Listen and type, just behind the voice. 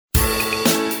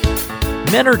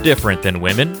Men are different than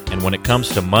women, and when it comes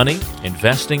to money,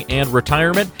 investing, and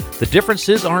retirement, the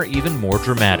differences are even more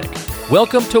dramatic.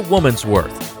 Welcome to Woman's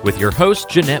Worth with your host,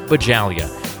 Jeanette Bajalia.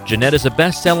 Jeanette is a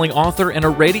best-selling author and a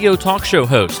radio talk show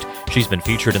host. She's been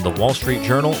featured in the Wall Street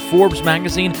Journal, Forbes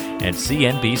magazine, and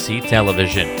CNBC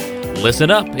television.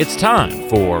 Listen up, it's time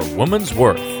for Woman's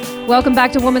Worth. Welcome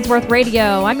back to Woman's Worth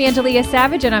Radio. I'm Angelia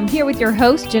Savage, and I'm here with your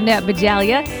host, Jeanette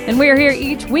Bajalia. And we're here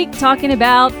each week talking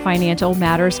about financial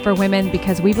matters for women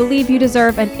because we believe you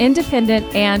deserve an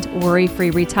independent and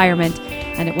worry-free retirement.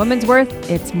 And at Woman's Worth,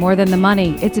 it's more than the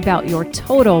money. It's about your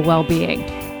total well-being.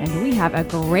 And we have a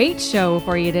great show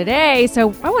for you today.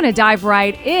 So I want to dive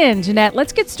right in. Jeanette,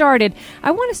 let's get started. I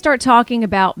want to start talking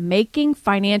about making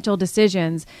financial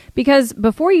decisions because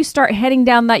before you start heading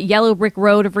down that yellow brick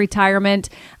road of retirement,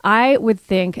 I would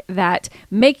think that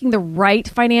making the right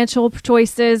financial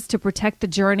choices to protect the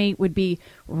journey would be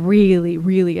really,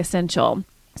 really essential.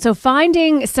 So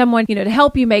finding someone, to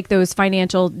help you make those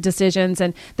financial decisions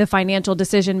and the financial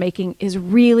decision making is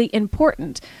really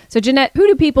important. So Jeanette, who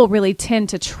do people really tend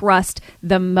to trust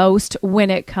the most when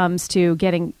it comes to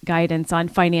getting guidance on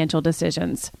financial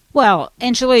decisions? Well,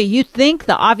 Angela, you think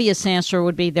the obvious answer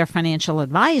would be their financial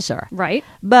advisor. Right.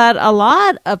 But a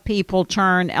lot of people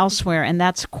turn elsewhere, and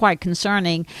that's quite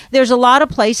concerning. There's a lot of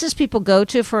places people go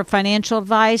to for financial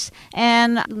advice,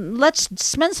 and let's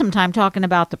spend some time talking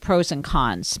about the pros and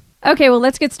cons. Okay, well,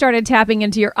 let's get started tapping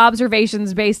into your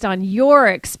observations based on your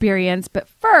experience. But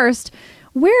first,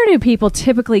 where do people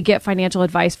typically get financial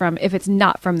advice from if it's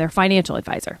not from their financial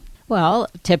advisor? Well,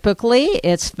 typically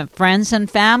it's friends and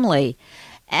family.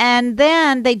 And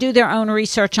then they do their own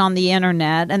research on the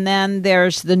internet. And then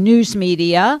there's the news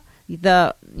media,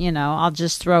 I'll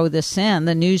just throw this in,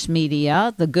 the news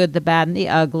media, the good, the bad, and the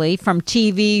ugly, from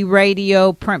TV,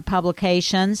 radio, print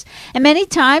publications. And many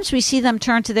times we see them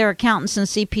turn to their accountants and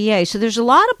CPA. So there's a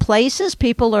lot of places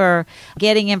people are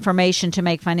getting information to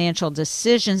make financial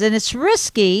decisions. And it's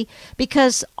risky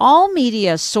because all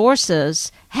media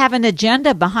sources have an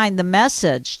agenda behind the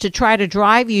message to try to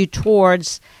drive you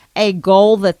towards a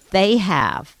goal that they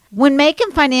have. When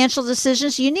making financial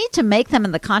decisions, you need to make them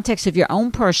in the context of your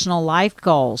own personal life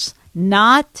goals,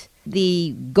 not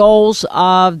the goals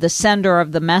of the sender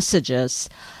of the messages.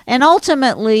 And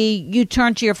ultimately, you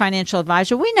turn to your financial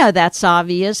advisor. We know that's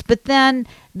obvious, but then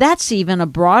that's even a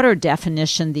broader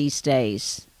definition these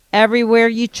days. Everywhere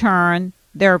you turn,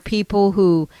 there are people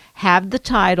who have the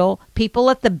title, people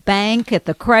at the bank, at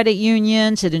the credit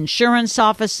unions, at insurance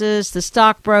offices, the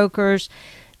stockbrokers,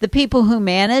 the people who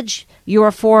manage your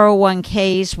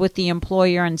 401ks with the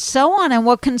employer, and so on. And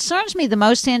what concerns me the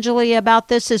most, Angelia, about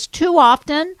this is too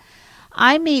often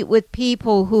I meet with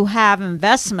people who have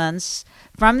investments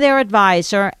from their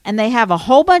advisor, and they have a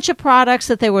whole bunch of products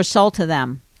that they were sold to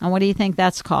them. And what do you think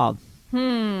that's called?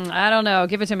 I don't know.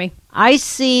 Give it to me. I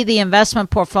see the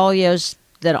investment portfolios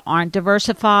that aren't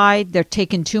diversified, they're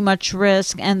taking too much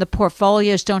risk, and the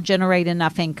portfolios don't generate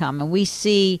enough income. And we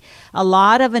see a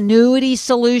lot of annuity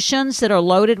solutions that are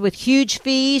loaded with huge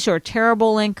fees or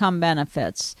terrible income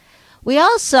benefits. We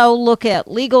also look at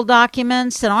legal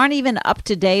documents that aren't even up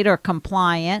to date or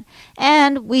compliant,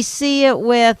 and we see it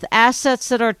with assets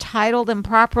that are titled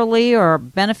improperly or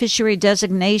beneficiary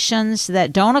designations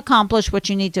that don't accomplish what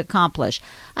you need to accomplish.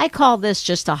 I call this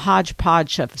just a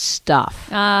hodgepodge of stuff.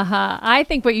 I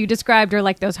think what you described are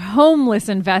like those homeless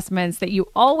investments that you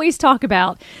always talk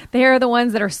about. They are the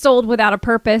ones that are sold without a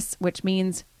purpose, which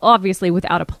means obviously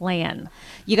without a plan.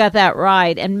 You got that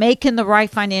right. And making the right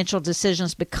financial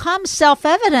decisions becomes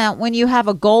self-evident when you have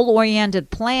a goal-oriented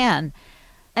plan.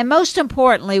 And most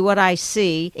importantly, what I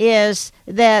see is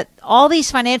that all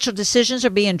these financial decisions are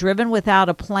being driven without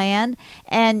a plan,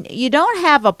 and you don't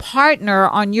have a partner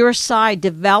on your side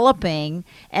developing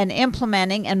and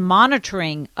implementing and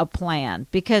monitoring a plan,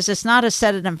 because it's not a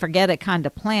set it and forget it kind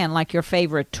of plan like your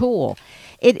favorite tool.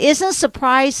 It isn't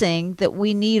surprising that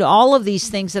we need all of these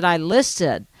things that I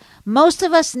listed. Most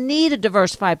of us need a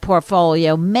diversified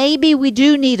portfolio. Maybe we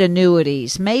do need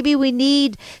annuities. Maybe we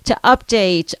need to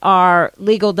update our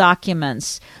legal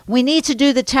documents. We need to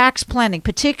do the tax planning,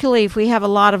 particularly if we have a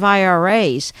lot of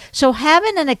IRAs. So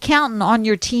having an accountant on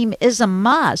your team is a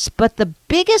must. But the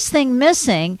biggest thing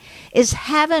missing is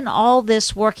having all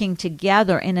this working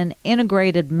together in an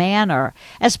integrated manner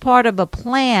as part of a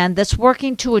plan that's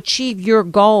working to achieve your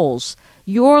goals.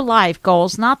 Your life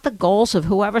goals, not the goals of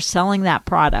whoever's selling that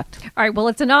product. All right, well,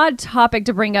 it's an odd topic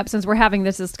to bring up since we're having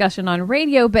this discussion on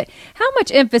radio, but how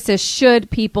much emphasis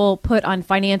should people put on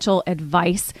financial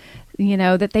advice,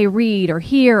 that they read or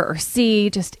hear or see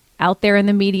just out there in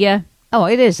the media? Oh,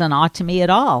 it isn't odd to me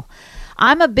at all.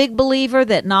 I'm a big believer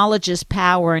that knowledge is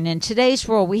power, and in today's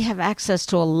world, we have access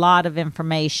to a lot of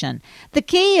information. The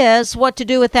key is what to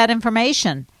do with that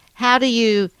information. How do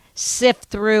you sift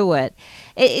through it?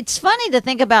 It's funny to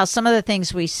think about some of the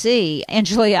things we see.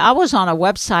 Angelia, I was on a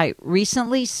website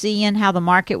recently seeing how the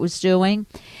market was doing,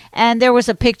 and there was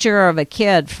a picture of a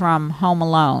kid from Home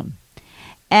Alone.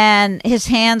 And his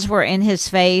hands were in his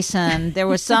face, and there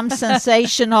was some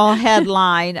sensational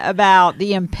headline about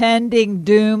the impending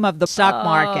doom of the stock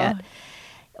market.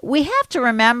 We have to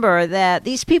remember that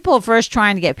these people are first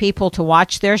trying to get people to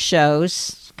watch their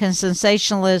shows. Because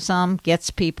sensationalism gets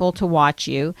people to watch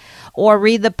you or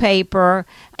read the paper.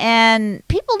 And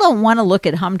people don't want to look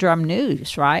at humdrum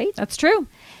news, right? That's true.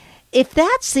 If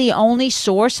that's the only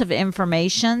source of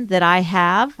information that I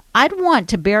have, I'd want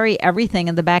to bury everything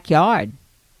in the backyard.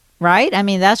 Right? I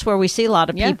mean, that's where we see a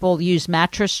lot of people use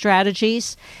mattress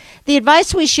strategies. The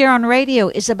advice we share on radio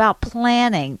is about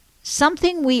planning,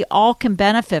 something we all can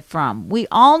benefit from. We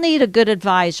all need a good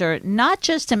advisor, not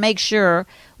just to make sure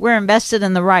we're invested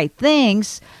in the right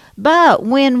things, but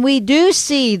when we do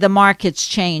see the markets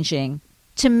changing,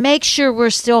 to make sure we're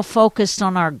still focused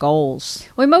on our goals.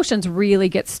 Well, emotions really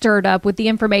get stirred up with the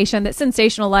information that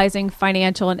sensationalizing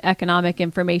financial and economic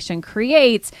information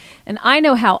creates. And I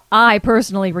know how I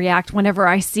personally react whenever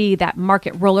I see that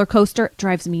market roller coaster. It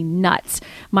drives me nuts.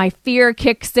 My fear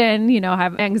kicks in, I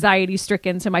have anxiety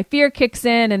stricken. So my fear kicks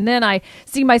in, and then I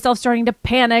see myself starting to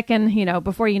panic. And,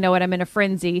 before you know it, I'm in a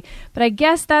frenzy. But I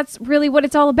guess that's really what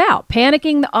it's all about.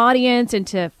 Panicking the audience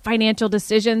into financial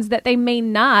decisions that they may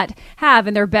not have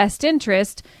in their best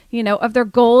interest, of their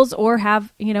goals or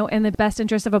have, in the best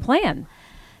interest of a plan.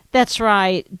 That's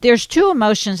right. There's two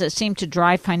emotions that seem to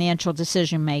drive financial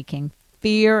decision making: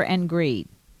 fear and greed.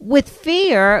 With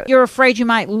fear, you're afraid you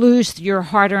might lose your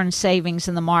hard-earned savings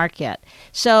in the market.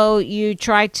 So you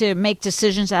try to make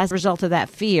decisions as a result of that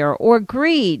fear. Or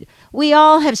greed. We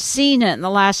all have seen it in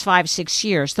the last 5-6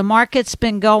 years. The market's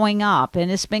been going up, and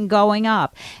it's been going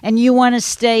up. And you want to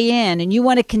stay in, and you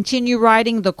want to continue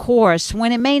riding the course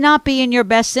when it may not be in your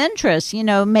best interest.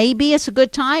 Maybe it's a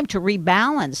good time to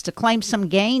rebalance, to claim some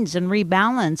gains and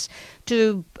rebalance,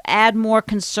 to add more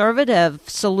conservative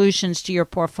solutions to your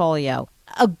portfolio.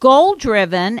 A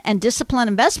goal-driven and disciplined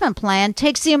investment plan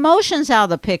takes the emotions out of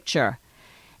the picture.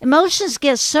 Emotions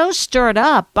get so stirred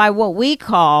up by what we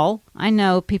call, I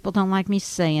know people don't like me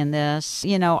saying this,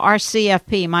 our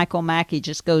CFP, Michael Mackey,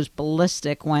 just goes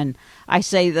ballistic when I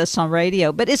say this on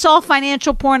radio, but it's all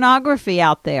financial pornography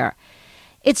out there.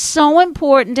 It's so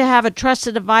important to have a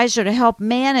trusted advisor to help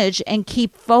manage and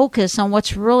keep focus on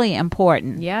what's really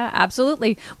important. Yeah,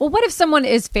 absolutely. Well, what if someone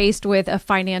is faced with a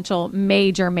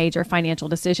major financial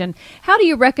decision? How do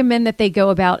you recommend that they go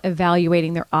about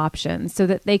evaluating their options so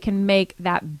that they can make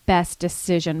that best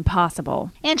decision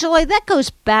possible? Angela, that goes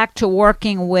back to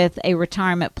working with a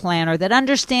retirement planner that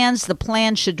understands the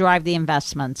plan should drive the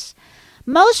investments.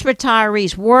 Most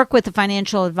retirees work with a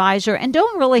financial advisor and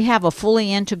don't really have a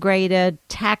fully integrated,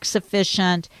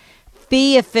 tax-efficient,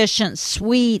 fee-efficient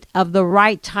suite of the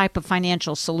right type of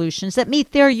financial solutions that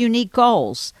meet their unique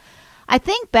goals. I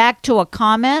think back to a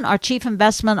comment our chief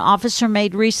investment officer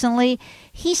made recently.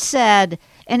 He said,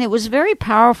 and it was very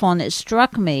powerful and it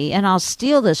struck me, and I'll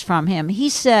steal this from him. He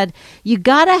said, you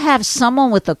got to have someone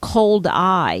with a cold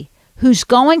eye who's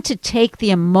going to take the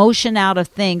emotion out of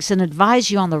things and advise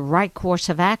you on the right course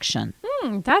of action.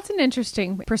 That's an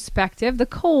interesting perspective, the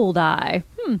cold eye.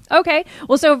 Okay.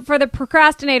 Well, so for the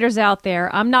procrastinators out there,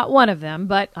 I'm not one of them,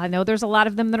 but I know there's a lot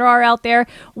of them that are out there.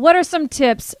 What are some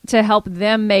tips to help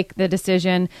them make the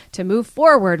decision to move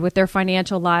forward with their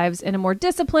financial lives in a more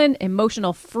disciplined,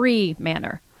 emotional-free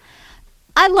manner?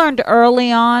 I learned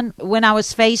early on when I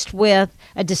was faced with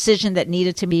a decision that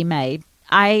needed to be made.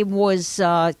 I was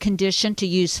conditioned to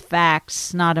use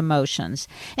facts, not emotions.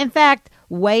 In fact,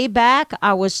 way back,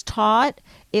 I was taught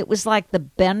it was like the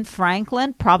Ben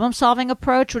Franklin problem-solving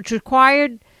approach, which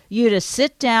required you to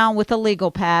sit down with a legal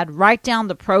pad, write down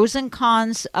the pros and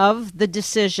cons of the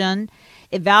decision,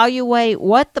 evaluate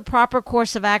what the proper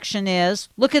course of action is,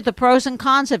 look at the pros and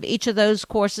cons of each of those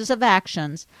courses of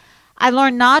actions. I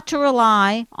learned not to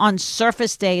rely on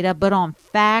surface data, but on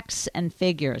facts and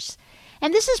figures.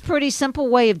 And this is a pretty simple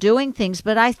way of doing things,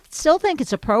 but I still think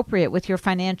it's appropriate with your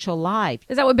financial life.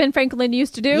 Is that what Ben Franklin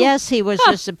used to do? Yes, he was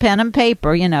just a pen and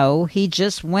paper, He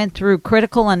just went through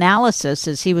critical analysis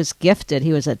as he was gifted.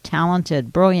 He was a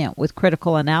talented, brilliant with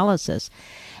critical analysis.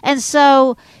 And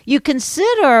so you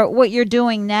consider what you're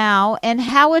doing now and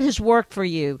how it has worked for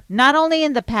you, not only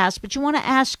in the past, but you want to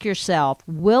ask yourself,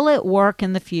 will it work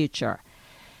in the future?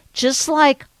 Just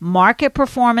like market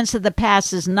performance of the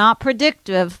past is not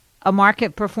predictive a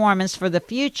market performance for the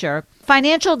future,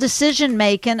 financial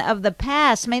decision-making of the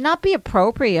past may not be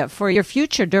appropriate for your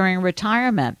future during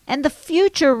retirement. And the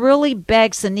future really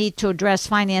begs the need to address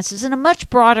finances in a much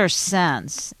broader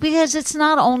sense, because it's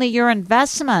not only your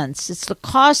investments, it's the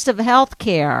cost of health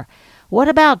care. What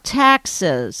about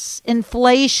taxes,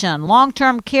 inflation,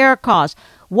 long-term care costs?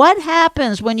 What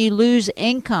happens when you lose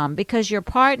income because your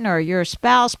partner, your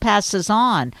spouse passes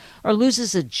on or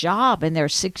loses a job and they're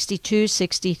 62,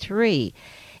 63?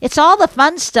 It's all the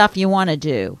fun stuff you want to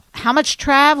do. How much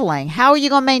traveling? How are you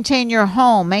going to maintain your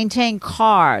home, maintain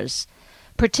cars,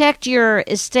 protect your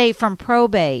estate from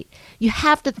probate? You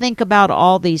have to think about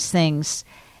all these things.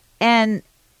 And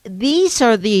these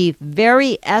are the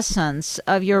very essence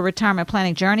of your retirement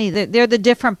planning journey. They're the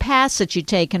different paths that you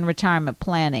take in retirement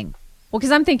planning. Well,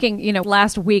 because I'm thinking,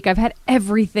 last week I've had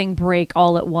everything break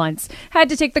all at once. Had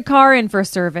to take the car in for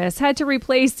service, had to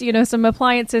replace, some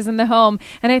appliances in the home.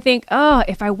 And I think,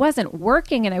 if I wasn't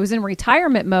working and I was in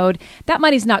retirement mode, that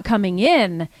money's not coming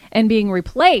in and being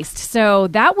replaced. So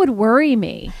that would worry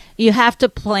me. You have to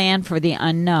plan for the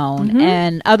unknown,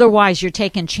 and otherwise you're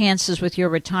taking chances with your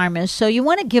retirement. So you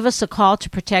want to give us a call to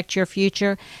protect your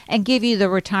future and give you the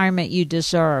retirement you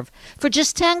deserve. For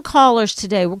just 10 callers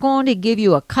today, we're going to give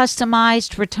you a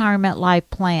customized retirement life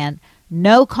plan.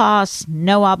 No cost,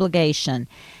 no obligation.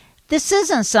 This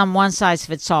isn't some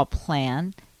one-size-fits-all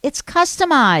plan. It's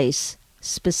customized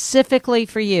specifically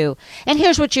for you. And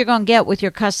here's what you're going to get with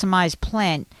your customized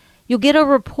plan. You'll get a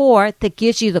report that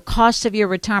gives you the cost of your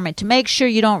retirement to make sure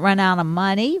you don't run out of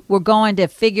money. We're going to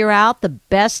figure out the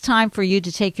best time for you to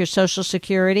take your Social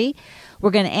Security.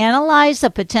 We're going to analyze the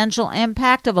potential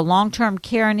impact of a long-term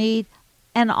care need.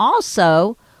 And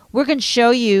also, we're going to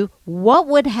show you what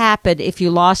would happen if you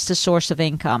lost a source of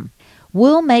income.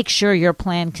 We'll make sure your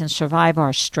plan can survive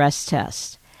our stress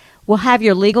test. We'll have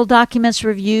your legal documents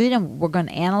reviewed, and we're going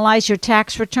to analyze your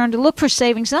tax return to look for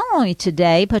savings not only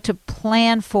today, but to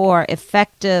plan for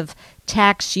effective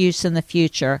tax use in the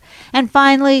future. And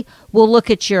finally, we'll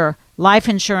look at your life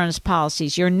insurance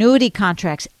policies, your annuity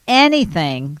contracts,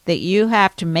 anything that you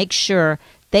have to make sure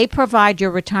they provide your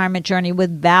retirement journey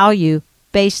with value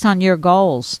based on your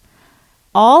goals.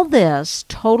 All this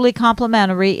totally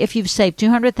complimentary if you've saved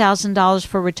 $200,000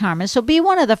 for retirement. So be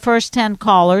one of the first 10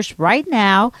 callers right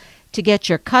now to get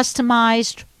your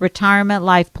customized retirement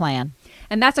life plan.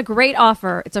 And that's a great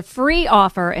offer. It's a free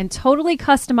offer and totally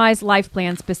customized life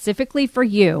plan specifically for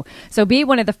you. So be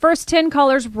one of the first 10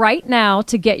 callers right now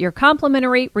to get your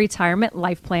complimentary retirement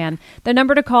life plan. The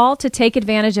number to call to take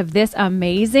advantage of this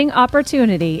amazing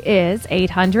opportunity is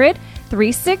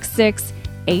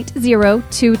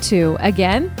 800-366-8022.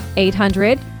 Again,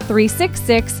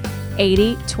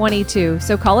 800-366-8022.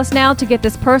 So call us now to get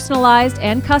this personalized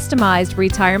and customized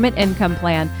retirement income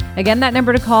plan. Again, that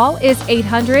number to call is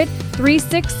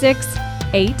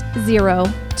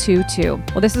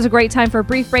 800-366-8022. Well, this is a great time for a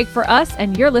brief break for us,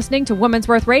 and you're listening to Women's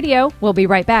Worth Radio. We'll be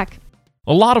right back.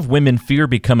 A lot of women fear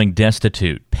becoming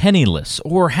destitute, penniless,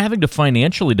 or having to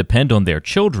financially depend on their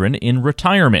children in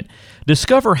retirement.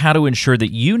 Discover how to ensure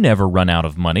that you never run out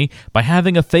of money by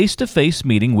having a face-to-face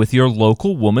meeting with your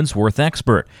local Woman's Worth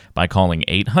expert by calling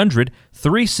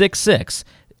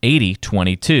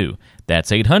 800-366-8022.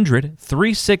 That's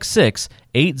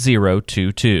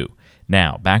 800-366-8022.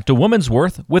 Now, back to Woman's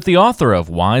Worth with the author of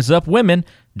Wise Up Women,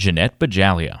 Jeanette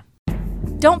Bajalia.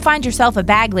 Don't find yourself a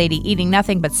bag lady eating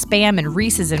nothing but Spam and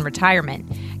Reese's in retirement.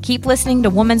 Keep listening to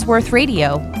Woman's Worth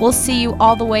Radio. We'll see you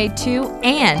all the way to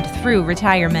and through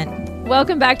retirement.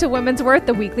 Welcome back to Women's Worth,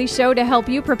 the weekly show to help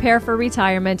you prepare for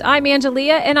retirement. I'm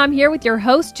Angelia, and I'm here with your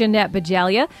host, Jeanette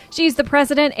Bajalia. She's the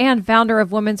president and founder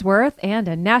of Women's Worth and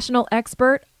a national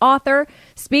expert, author,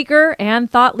 speaker, and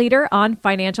thought leader on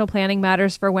financial planning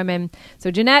matters for women.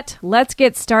 So, Jeanette, let's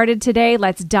get started today.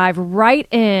 Let's dive right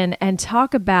in and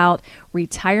talk about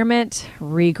retirement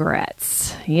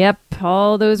regrets. Yep,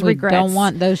 all those regrets. We don't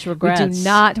want those regrets. We do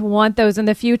not want those in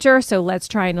the future, so let's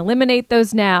try and eliminate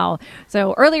those now.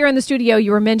 So earlier in the studio,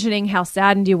 you were mentioning how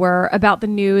saddened you were about the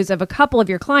news of a couple of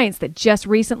your clients that just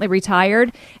recently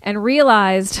retired and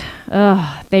realized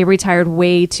they retired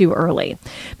way too early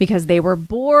because they were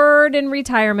bored in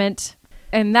retirement.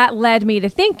 And that led me to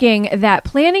thinking that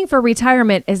planning for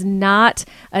retirement is not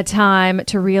a time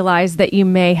to realize that you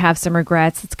may have some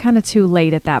regrets. It's kind of too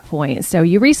late at that point. So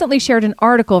you recently shared an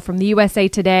article from the USA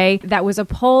Today that was a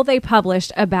poll they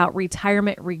published about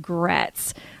retirement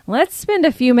regrets. Let's spend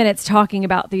a few minutes talking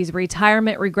about these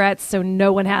retirement regrets so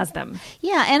no one has them.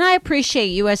 Yeah, and I appreciate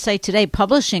USA Today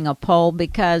publishing a poll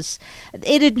because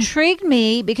it intrigued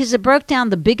me because it broke down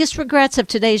the biggest regrets of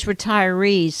today's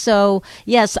retirees. So,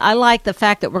 yes, I like the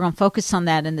fact that we're going to focus on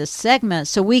that in this segment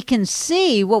so we can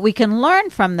see what we can learn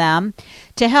from them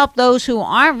to help those who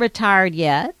aren't retired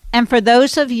yet. And for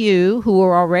those of you who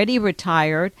are already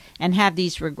retired and have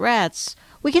these regrets,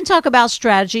 we can talk about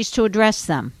strategies to address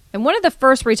them. And one of the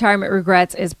first retirement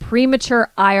regrets is premature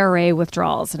IRA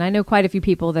withdrawals. And I know quite a few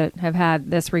people that have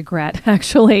had this regret,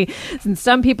 actually. And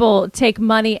some people take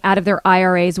money out of their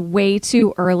IRAs way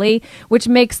too early, which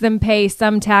makes them pay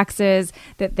some taxes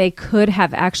that they could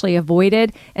have actually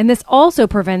avoided. And this also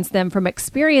prevents them from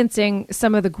experiencing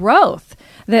some of the growth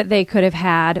that they could have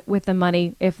had with the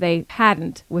money if they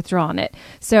hadn't withdrawn it.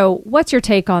 So what's your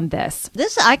take on this?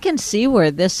 I can see where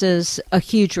this is a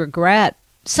huge regret.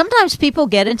 Sometimes people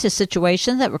get into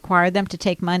situations that require them to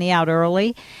take money out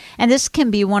early, and this can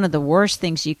be one of the worst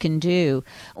things you can do.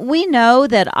 We know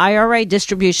that IRA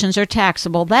distributions are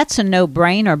taxable. That's a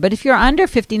no-brainer. But if you're under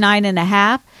 59 and a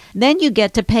half, then you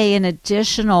get to pay an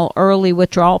additional early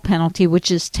withdrawal penalty, which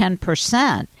is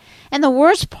 10%. And the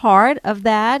worst part of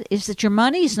that is that your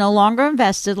money is no longer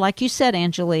invested, like you said,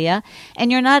 Angelia, and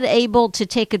you're not able to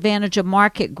take advantage of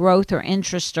market growth or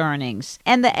interest earnings.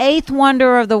 And the eighth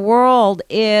wonder of the world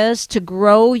is to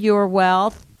grow your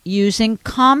wealth using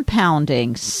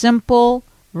compounding, simple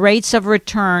rates of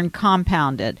return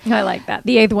compounded. I like that.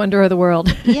 The eighth wonder of the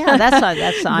world. Yeah, that's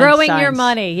growing Einstein's. your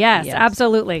money. Yes,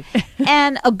 absolutely.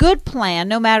 And a good plan,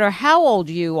 no matter how old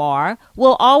you are,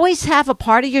 will always have a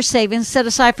part of your savings set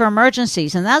aside for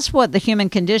emergencies. And that's what the human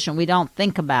condition we don't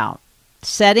think about.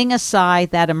 Setting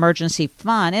aside that emergency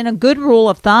fund. And a good rule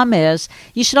of thumb is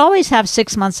you should always have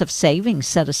 6 months of savings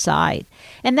set aside.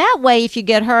 And that way, if you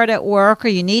get hurt at work or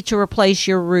you need to replace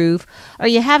your roof or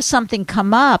you have something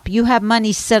come up, you have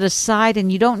money set aside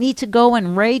and you don't need to go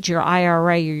and raid your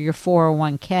IRA or your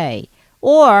 401k.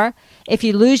 Or if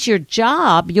you lose your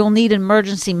job, you'll need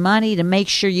emergency money to make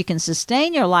sure you can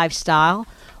sustain your lifestyle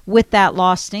with that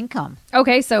lost income.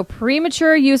 Okay, so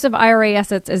premature use of IRA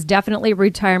assets is definitely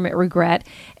retirement regret.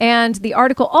 And the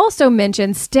article also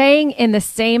mentions staying in the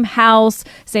same house,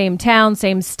 same town,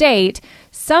 same state.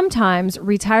 Sometimes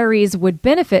retirees would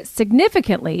benefit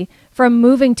significantly from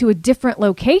moving to a different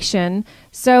location.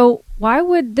 So why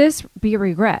would this be a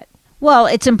regret? Well,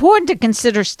 it's important to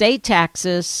consider state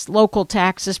taxes, local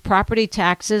taxes, property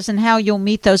taxes, and how you'll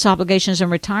meet those obligations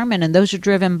in retirement. And those are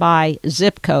driven by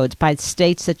zip codes, by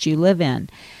states that you live in.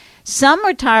 Some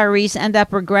retirees end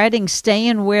up regretting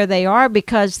staying where they are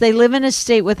because they live in a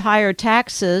state with higher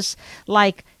taxes,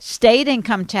 like state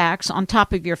income tax on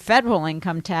top of your federal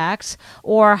income tax,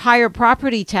 or higher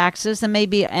property taxes and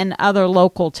maybe and other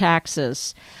local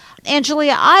taxes.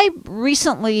 Angelia, I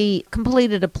recently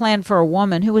completed a plan for a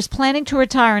woman who was planning to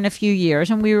retire in a few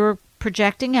years, and we were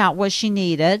projecting out what she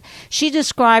needed. She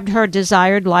described her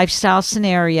desired lifestyle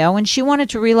scenario, and she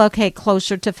wanted to relocate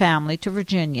closer to family, to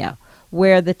Virginia,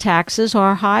 where the taxes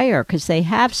are higher because they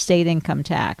have state income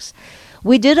tax.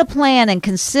 We did a plan and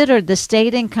considered the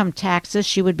state income taxes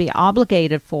she would be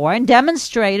obligated for and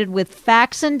demonstrated with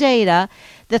facts and data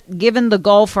that given the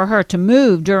goal for her to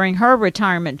move during her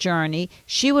retirement journey,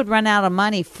 she would run out of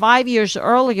money 5 years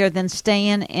earlier than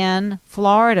staying in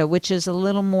Florida, which is a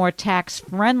little more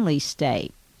tax-friendly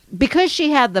state. Because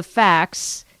she had the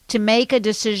facts to make a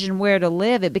decision where to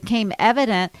live, it became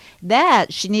evident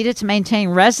that she needed to maintain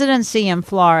residency in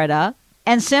Florida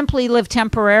and simply live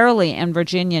temporarily in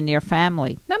Virginia near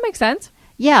family. That makes sense.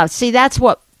 Yeah, see, that's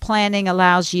what planning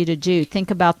allows you to do.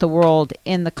 Think about the world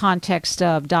in the context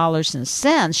of dollars and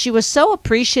cents. She was so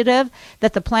appreciative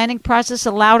that the planning process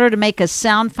allowed her to make a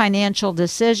sound financial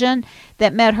decision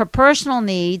that met her personal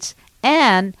needs,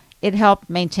 and it helped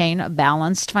maintain a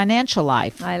balanced financial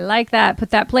life. I like that. Put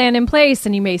that plan in place,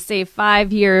 and you may save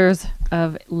 5 years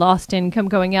of lost income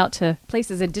going out to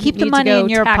places that didn't Keep need the money to go. in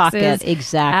your taxes. pocket.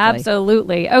 Exactly.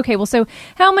 Absolutely. Okay, well, so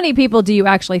how many people do you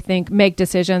actually think make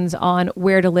decisions on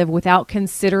where to live without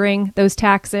considering those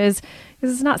taxes?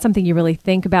 Because it's not something you really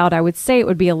think about. I would say it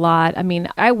would be a lot. I mean,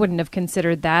 I wouldn't have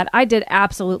considered that. I did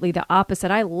absolutely the opposite.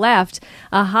 I left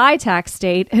a high tax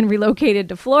state and relocated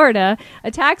to Florida, a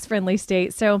tax-friendly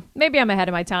state. So maybe I'm ahead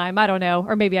of my time. I don't know.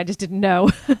 Or maybe I just didn't know.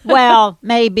 Well,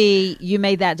 maybe you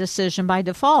made that decision by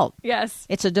default. Yes.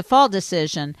 It's a default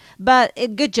decision, but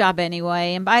good job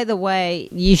anyway. And by the way,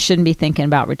 you shouldn't be thinking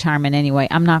about retirement anyway.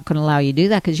 I'm not going to allow you to do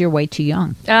that because you're way too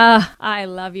young. I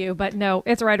love you, but no,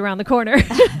 it's right around the corner.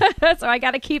 That's why I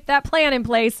got to keep that plan in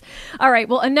place. All right.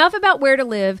 Well, enough about where to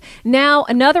live. Now,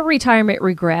 another retirement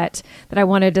regret that I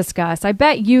want to discuss. I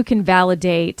bet you can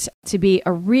validate to be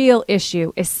a real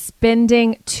issue is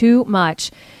spending too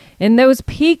much. In those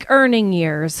peak earning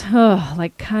years,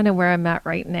 like kind of where I'm at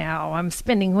right now, I'm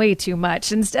spending way too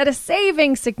much instead of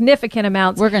saving significant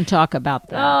amounts. We're going to talk about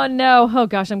that. Oh, no. Oh,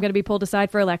 gosh, I'm going to be pulled aside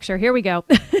for a lecture. Here we go.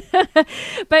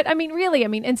 But really,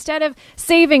 instead of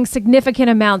saving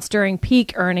significant amounts during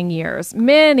peak earning years,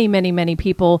 many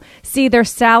people see their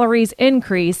salaries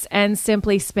increase and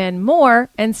simply spend more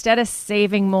instead of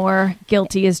saving more.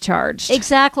 Guilty as charged.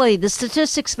 Exactly. The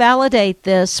statistics validate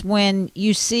this when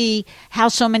you see how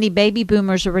so many baby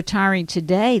boomers are retiring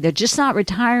today. They're just not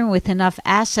retiring with enough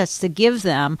assets to give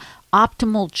them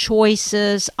optimal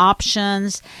choices,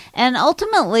 options, and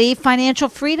ultimately financial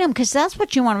freedom, because that's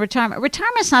what you want in retirement.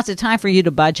 Retirement's not the time for you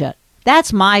to budget.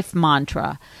 That's my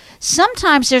mantra.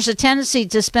 Sometimes there's a tendency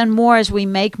to spend more as we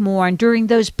make more, and during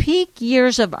those peak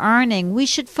years of earning, we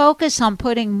should focus on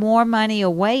putting more money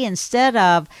away instead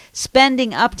of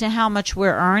spending up to how much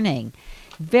we're earning.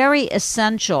 Very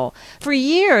essential. For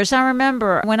years, I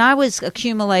remember when I was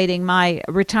accumulating my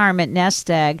retirement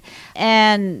nest egg,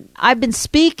 and I've been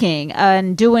speaking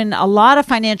and doing a lot of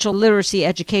financial literacy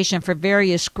education for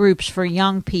various groups, for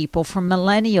young people, for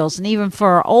millennials, and even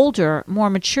for older,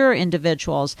 more mature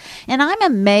individuals. And I'm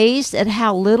amazed at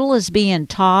how little is being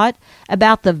taught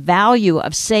about the value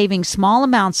of saving small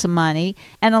amounts of money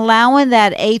and allowing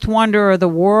that eighth wonder of the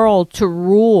world to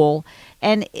rule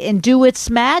and do its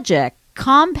magic.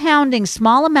 Compounding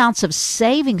small amounts of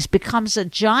savings becomes a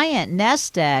giant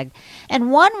nest egg.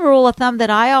 And one rule of thumb that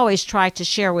I always try to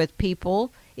share with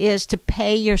people is to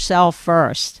pay yourself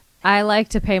first. I like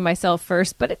to pay myself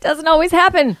first, but it doesn't always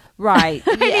happen. Right.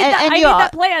 I need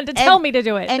that plan to tell me to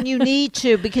do it. And you need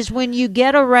to, because when you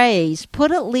get a raise,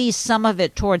 put at least some of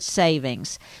it towards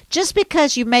savings. Just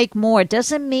because you make more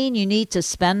doesn't mean you need to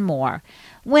spend more.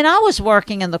 When I was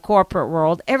working in the corporate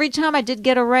world, every time I did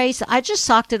get a raise, I just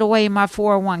socked it away in my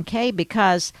 401k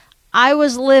because I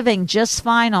was living just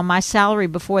fine on my salary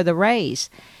before the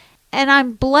raise. And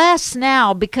I'm blessed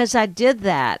now because I did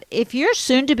that. If you're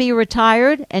soon to be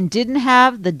retired and didn't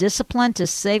have the discipline to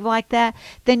save like that,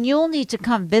 then you'll need to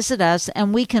come visit us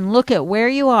and we can look at where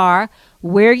you are,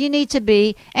 where you need to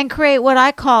be, and create what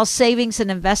I call savings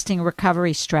and investing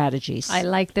recovery strategies. I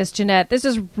like this, Jeanette. This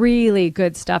is really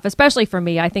good stuff, especially for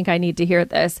me. I think I need to hear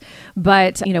this.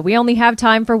 But, we only have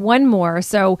time for one more.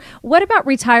 So what about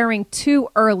retiring too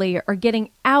early or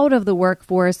getting out of the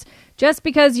workforce just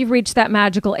because you've reached that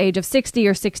magical age of 60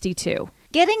 or 62?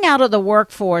 Getting out of the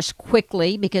workforce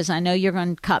quickly, because I know you're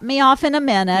going to cut me off in a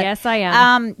minute. Yes, I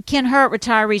am. Can hurt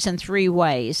retirees in three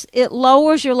ways. It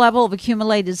lowers your level of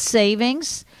accumulated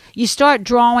savings. You start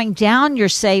drawing down your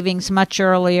savings much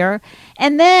earlier.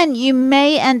 And then you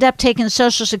may end up taking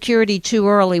Social Security too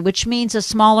early, which means a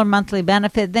smaller monthly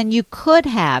benefit than you could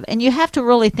have. And you have to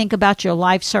really think about your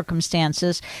life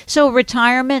circumstances. So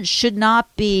retirement should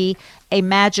not be a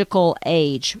magical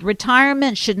age.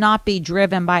 Retirement should not be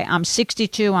driven by, I'm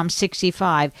 62, I'm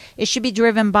 65. It should be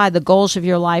driven by the goals of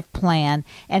your life plan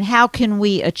and how can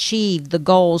we achieve the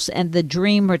goals and the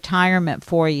dream retirement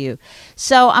for you.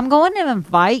 So I'm going to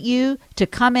invite you to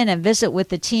come in and visit with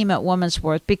the team at Woman's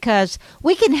Worth, because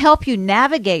we can help you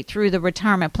navigate through the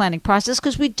retirement planning process,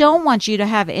 because we don't want you to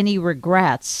have any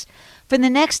regrets. For the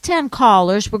next 10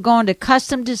 callers, we're going to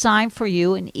custom design for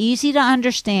you an easy to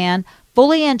understand,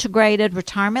 fully integrated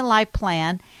retirement life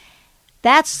plan.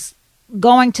 That's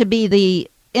going to be the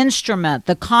instrument,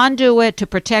 the conduit to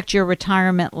protect your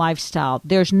retirement lifestyle.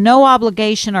 There's no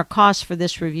obligation or cost for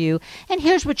this review. And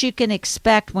here's what you can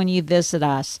expect when you visit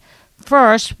us.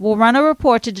 First, we'll run a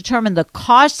report to determine the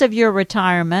cost of your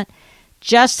retirement,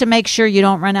 just to make sure you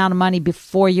don't run out of money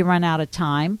before you run out of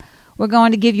time. We're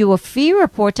going to give you a fee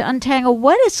report to untangle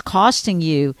what it's costing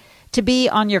you to be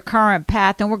on your current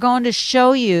path, and we're going to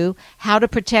show you how to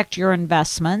protect your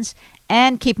investments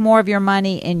and keep more of your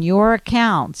money in your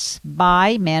accounts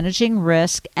by managing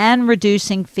risk and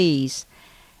reducing fees.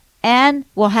 And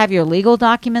we'll have your legal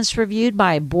documents reviewed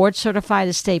by a board-certified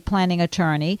estate planning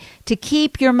attorney to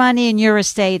keep your money in your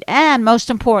estate and,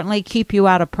 most importantly, keep you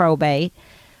out of probate.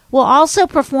 We'll also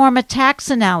perform a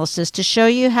tax analysis to show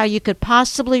you how you could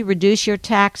possibly reduce your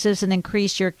taxes and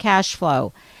increase your cash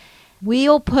flow.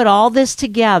 We'll put all this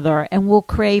together and we'll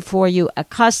create for you a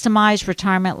customized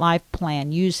retirement life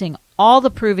plan using all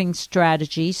the proven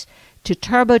strategies to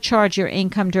turbocharge your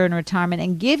income during retirement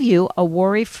and give you a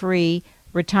worry-free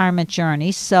retirement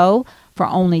journey. So for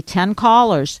only 10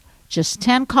 callers, just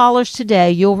 10 callers today,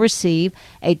 you'll receive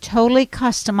a totally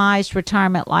customized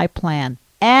retirement life plan.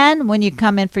 And when you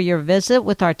come in for your visit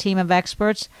with our team of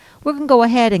experts, we're going to go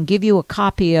ahead and give you a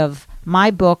copy of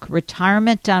my book,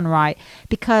 Retirement Done Right,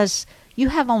 because you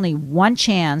have only one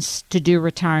chance to do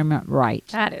retirement right.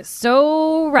 That is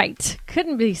so right.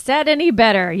 Couldn't be said any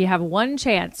better. You have one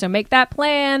chance. So make that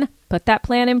plan. Put that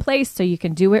plan in place so you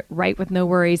can do it right with no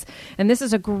worries. And this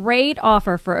is a great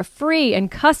offer for a free and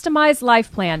customized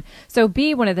life plan. So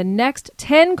be one of the next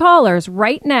 10 callers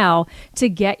right now to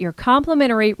get your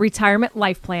complimentary retirement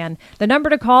life plan. The number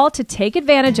to call to take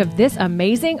advantage of this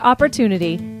amazing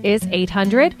opportunity is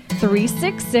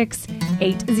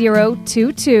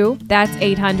 800-366-8022. That's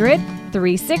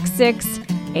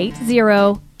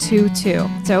 800-366-8022.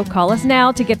 So call us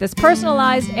now to get this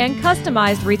personalized and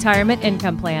customized retirement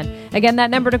income plan. Again, that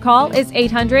number to call is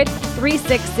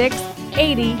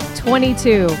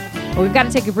 800-366-8022. Well, we've got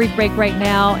to take a brief break right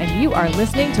now, and you are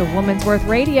listening to Woman's Worth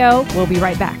Radio. We'll be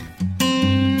right back.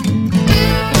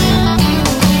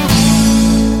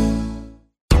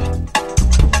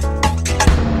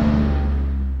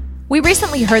 We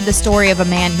recently heard the story of a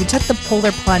man who took the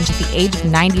polar plunge at the age of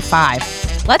 95.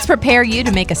 Let's prepare you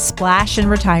to make a splash in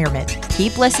retirement.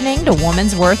 Keep listening to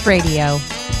Woman's Worth Radio.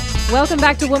 Welcome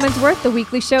back to Woman's Worth, the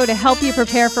weekly show to help you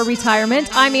prepare for retirement.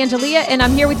 I'm Angelia, and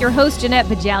I'm here with your host, Jeanette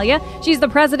Bajalia. She's the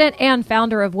president and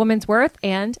founder of Woman's Worth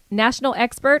and national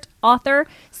expert, author,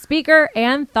 speaker,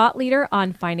 and thought leader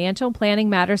on financial planning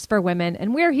matters for women.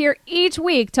 And we're here each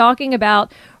week talking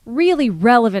about really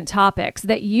relevant topics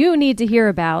that you need to hear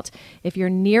about if you're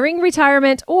nearing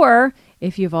retirement or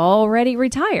if you've already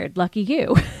retired. Lucky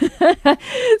you.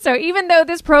 So even though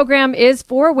this program is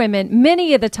for women,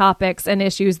 many of the topics and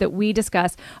issues that we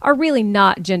discuss are really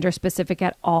not gender specific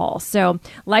at all. So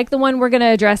like the one we're going to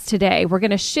address today, we're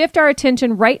going to shift our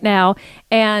attention right now,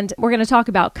 and we're going to talk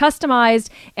about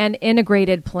customized and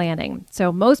integrated planning.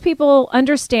 So most people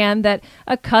understand that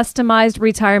a customized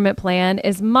retirement plan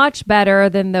is much better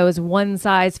than those one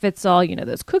size fits all,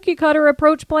 those cookie cutter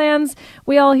approach plans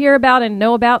we all hear about and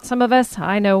know about. Some of us,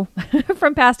 I know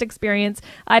from past experience,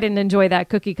 I didn't enjoy that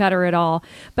cookie cutter at all.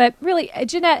 But really,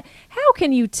 Jeanette, how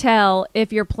can you tell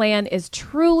if your plan is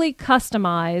truly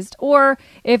customized or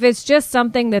if it's just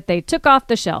something that they took off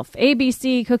the shelf,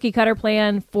 ABC cookie cutter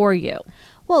plan for you?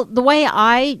 Well, the way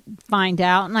I find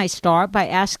out, and I start by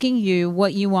asking you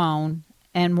what you own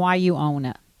and why you own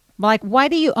it. Like, why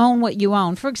do you own what you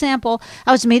own? For example,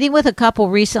 I was meeting with a couple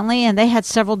recently, and they had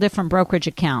several different brokerage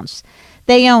accounts.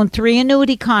 They owned 3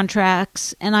 annuity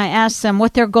contracts, and I asked them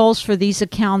what their goals for these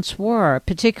accounts were,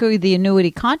 particularly the annuity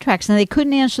contracts, and they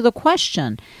couldn't answer the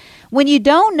question. When you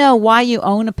don't know why you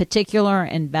own a particular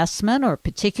investment or a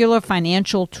particular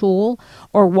financial tool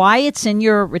or why it's in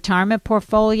your retirement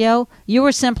portfolio, you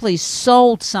were simply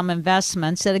sold some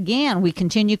investments that, again, we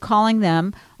continue calling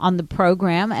them on the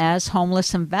program as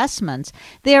homeless investments.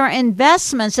 They are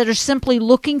investments that are simply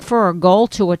looking for a goal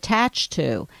to attach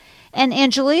to. And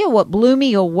Angelia, what blew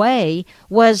me away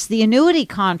was the annuity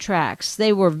contracts.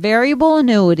 They were variable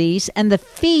annuities, and the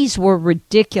fees were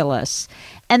ridiculous.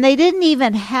 And they didn't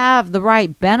even have the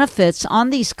right benefits on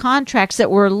these contracts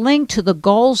that were linked to the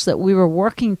goals that we were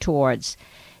working towards.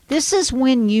 This is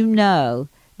when you know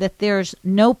that there's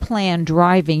no plan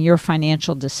driving your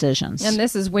financial decisions. And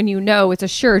this is when you know it's a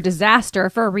sure disaster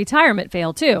for a retirement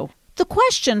fail, too. The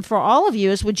question for all of you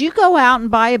is, would you go out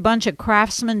and buy a bunch of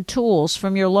Craftsman tools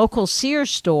from your local Sears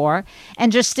store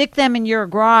and just stick them in your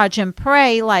garage and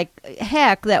pray like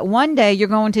heck that one day you're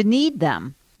going to need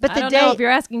them? But I don't know if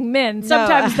you're asking men.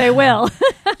 Sometimes they will.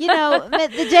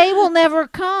 The day will never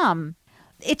come.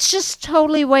 It's just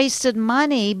totally wasted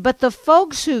money. But the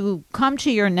folks who come to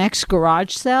your next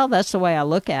garage sale, that's the way I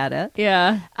look at it.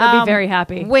 Yeah, they'll be very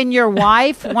happy. When your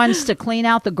wife wants to clean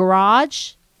out the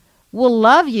garage, will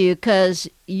love you because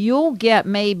you'll get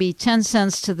maybe 10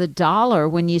 cents to the dollar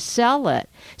when you sell it.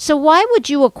 So why would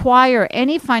you acquire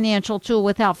any financial tool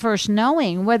without first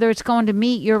knowing whether it's going to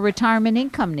meet your retirement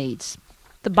income needs?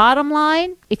 The bottom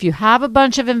line, if you have a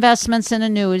bunch of investments in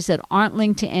annuities that aren't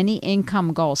linked to any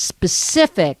income goals,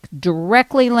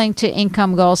 directly linked to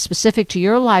income goals, specific to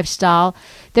your lifestyle,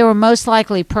 they were most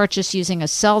likely purchased using a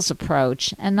sales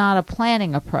approach and not a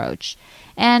planning approach.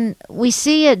 And we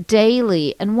see it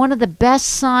daily. And one of the best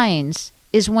signs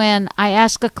is when I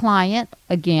ask a client,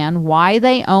 again, why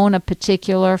they own a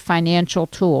particular financial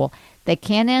tool. They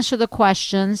can't answer the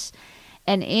questions.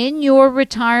 And in your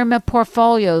retirement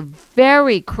portfolio,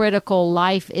 very critical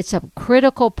life, it's a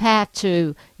critical path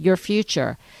to your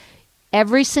future.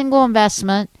 Every single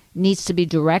investment needs to be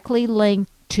directly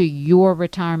linked to your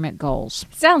retirement goals.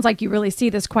 Sounds like you really see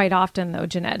this quite often, though,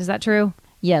 Jeanette. Is that true?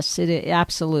 Yes,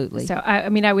 absolutely. So, I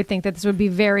mean, I would think that this would be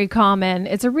very common.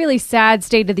 It's a really sad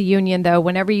state of the union, though,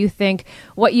 whenever you think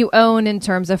what you own in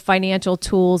terms of financial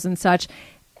tools and such,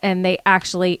 and they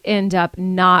actually end up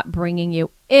not bringing you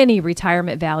any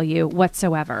retirement value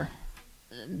whatsoever.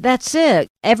 That's it.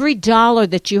 Every dollar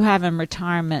that you have in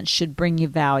retirement should bring you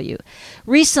value.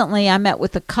 Recently, I met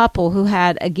with a couple who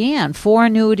had, again, 4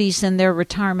 annuities in their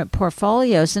retirement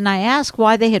portfolios, and I asked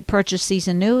why they had purchased these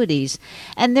annuities.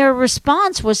 And their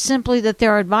response was simply that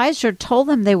their advisor told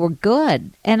them they were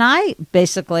good. And I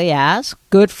basically asked,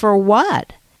 good for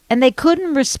what? And they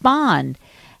couldn't respond.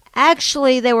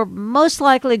 Actually, they were most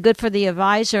likely good for the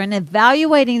advisor. And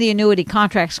evaluating the annuity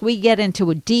contracts, we get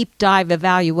into a deep dive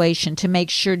evaluation to make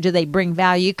sure do they bring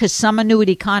value, because some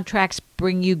annuity contracts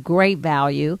bring you great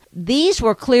value. These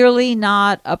were clearly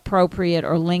not appropriate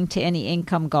or linked to any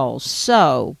income goals.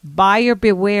 So, buyer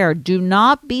beware. Do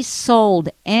not be sold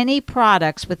any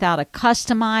products without a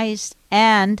customized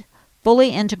and fully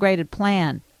integrated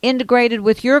plan, integrated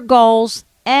with your goals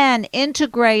and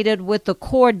integrated with the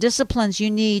core disciplines you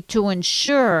need to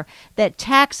ensure that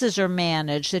taxes are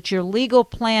managed, that your legal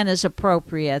plan is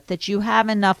appropriate, that you have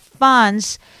enough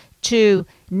funds to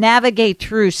navigate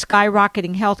through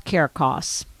skyrocketing healthcare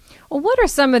costs. Well, what are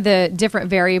some of the different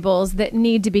variables that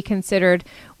need to be considered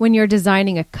when you're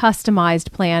designing a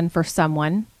customized plan for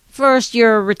someone? First,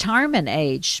 your retirement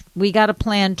age. We got to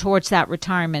plan towards that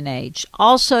retirement age.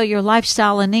 Also, your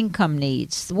lifestyle and income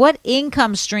needs. What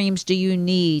income streams do you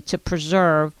need to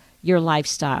preserve your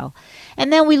lifestyle?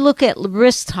 And then we look at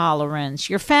risk tolerance,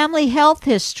 your family health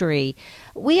history.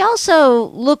 We also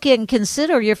look and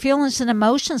consider your feelings and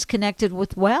emotions connected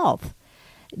with wealth.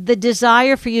 The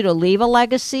desire for you to leave a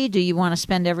legacy. Do you want to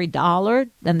spend every dollar?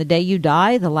 Then the day you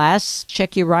die, the last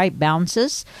check you write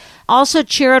bounces. Also,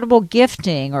 charitable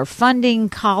gifting or funding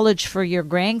college for your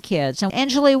grandkids. And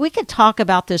Angela, we could talk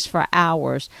about this for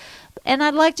hours. And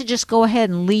I'd like to just go ahead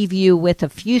and leave you with a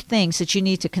few things that you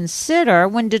need to consider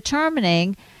when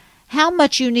determining how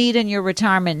much you need in your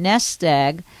retirement nest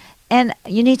egg. And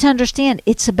you need to understand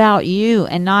it's about you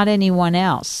and not anyone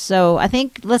else. So I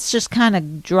think let's just kind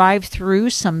of drive through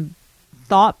some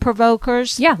thought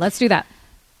provokers. Yeah, let's do that.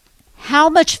 How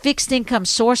much fixed income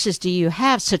sources do you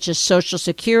have, such as Social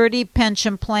Security,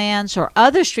 pension plans, or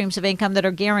other streams of income that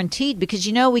are guaranteed? Because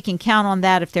you know we can count on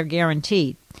that if they're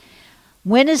guaranteed.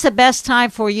 When is the best time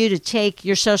for you to take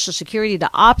your Social Security to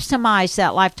optimize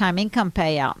that lifetime income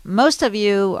payout? Most of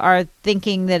you are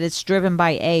thinking that it's driven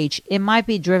by age. It might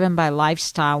be driven by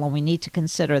lifestyle, and we need to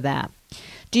consider that.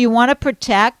 Do you want to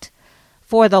protect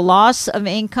for the loss of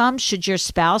income should your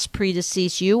spouse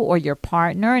predecease you or your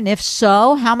partner? And if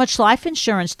so, how much life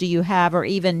insurance do you have or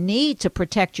even need to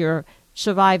protect your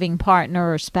surviving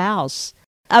partner or spouse?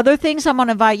 Other things I'm going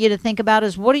to invite you to think about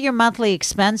is, what are your monthly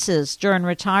expenses during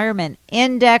retirement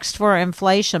indexed for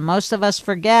inflation? Most of us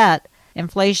forget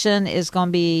inflation is going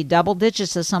to be double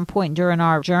digits at some point during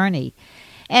our journey.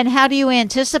 And how do you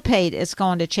anticipate it's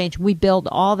going to change? We build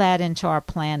all that into our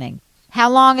planning. How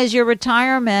long is your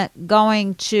retirement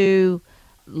going to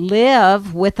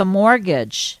live with a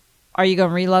mortgage? Are you going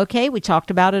to relocate? We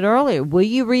talked about it earlier. Will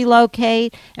you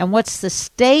relocate? And what's the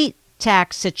state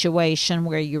tax situation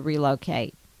where you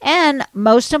relocate? And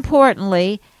most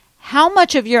importantly, how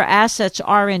much of your assets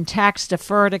are in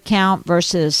tax-deferred account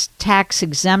versus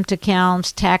tax-exempt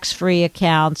accounts, tax-free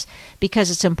accounts, because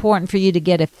it's important for you to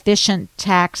get efficient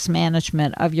tax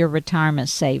management of your retirement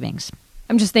savings.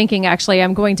 I'm just thinking, actually,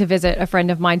 I'm going to visit a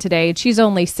friend of mine today. She's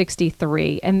only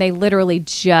 63, and they literally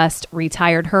just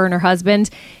retired, her and her husband.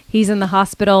 He's in the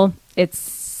hospital. It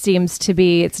seems to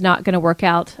be it's not going to work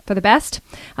out for the best.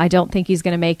 I don't think he's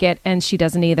going to make it, and she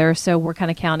doesn't either. So we're kind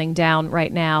of counting down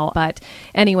right now. But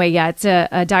anyway, yeah, it's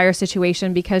a dire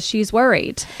situation because she's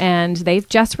worried, and they've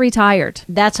just retired.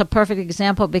 That's a perfect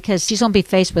example because she's going to be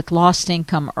faced with lost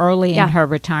income early in her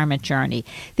retirement journey.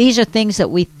 These are things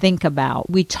that we think about.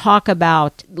 We talk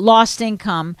about lost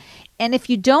income, and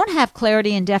if you don't have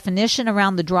clarity and definition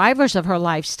around the drivers of her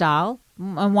lifestyle,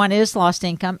 and one is lost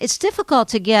income, it's difficult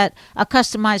to get a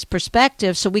customized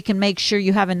perspective so we can make sure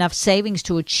you have enough savings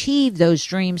to achieve those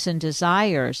dreams and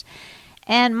desires.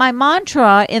 And my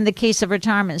mantra in the case of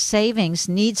retirement savings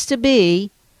needs to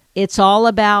be, it's all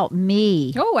about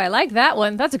me. Oh, I like that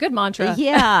one. That's a good mantra.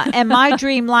 Yeah, and my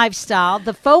dream lifestyle.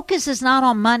 The focus is not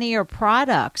on money or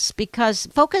products, because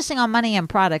focusing on money and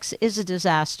products is a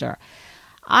disaster.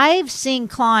 I've seen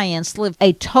clients live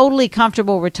a totally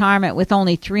comfortable retirement with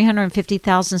only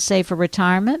 $350,000 saved for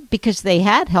retirement because they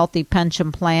had healthy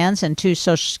pension plans and 2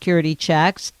 Social Security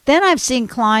checks. Then I've seen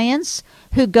clients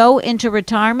who go into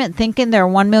retirement thinking their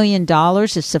 $1 million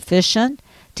is sufficient.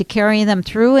 to carry them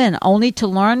through, and only to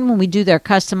learn when we do their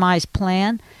customized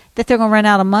plan that they're going to run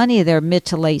out of money in their mid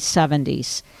to late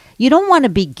 70s. You don't want to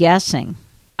be guessing.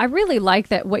 I really like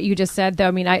that what you just said, though.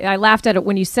 I mean, I laughed at it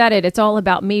when you said it. It's all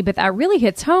about me, but that really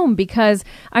hits home because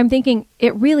I'm thinking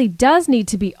it really does need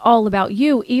to be all about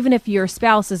you, even if your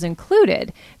spouse is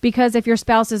included. Because if your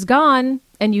spouse is gone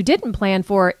and you didn't plan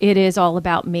for it is all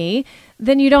about me,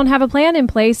 then you don't have a plan in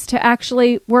place to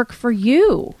actually work for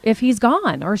you if he's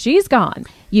gone or she's gone.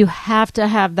 You have to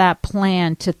have that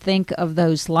plan to think of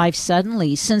those life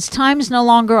suddenly. Since time's no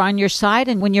longer on your side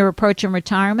and when you're approaching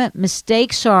retirement,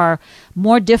 mistakes are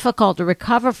more difficult to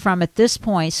recover from at this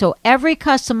point. So every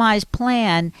customized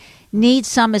plan needs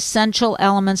some essential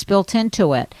elements built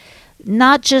into it.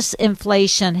 Not just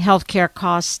inflation, healthcare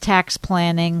costs, tax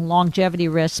planning, longevity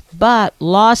risks, but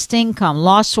lost income,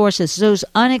 lost sources, those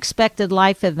unexpected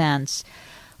life events.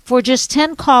 For just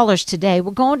 10 callers today,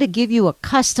 we're going to give you a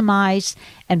customized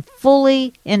and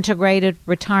fully integrated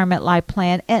retirement life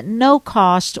plan at no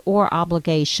cost or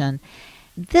obligation.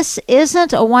 This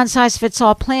isn't a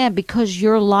one-size-fits-all plan because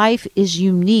your life is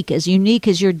unique as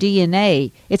your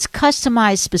DNA. It's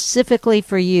customized specifically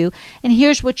for you, and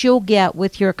here's what you'll get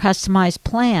with your customized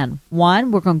plan.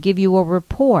 One, we're going to give you a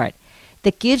report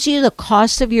that gives you the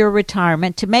cost of your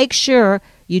retirement to make sure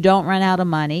you don't run out of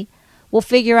money. We'll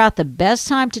figure out the best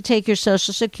time to take your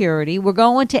Social Security. We're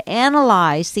going to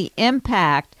analyze the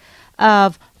impact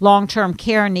of long-term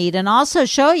care need and also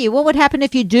show you what would happen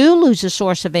if you do lose a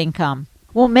source of income.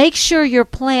 We'll make sure your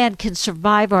plan can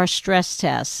survive our stress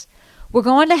tests. We're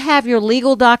going to have your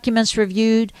legal documents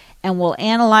reviewed, and we'll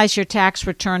analyze your tax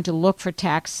return to look for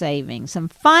tax savings.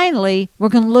 And finally, we're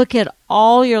going to look at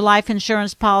all your life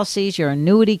insurance policies, your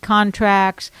annuity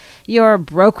contracts, your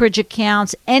brokerage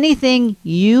accounts, anything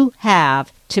you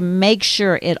have to make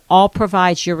sure it all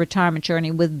provides your retirement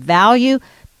journey with value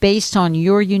based on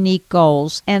your unique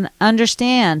goals. And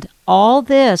understand, all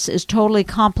this is totally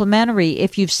complimentary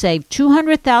if you've saved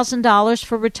 $200,000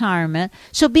 for retirement.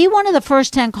 So be one of the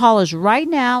first 10 callers right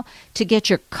now to get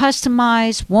your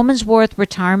customized Woman's Worth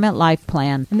retirement life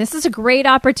plan. And this is a great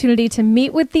opportunity to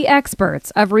meet with the experts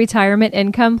of retirement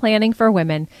income planning for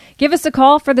women. Give us a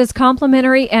call for this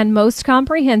complimentary and most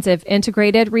comprehensive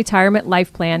integrated retirement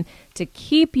life plan to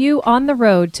keep you on the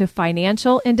road to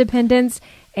financial independence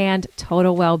and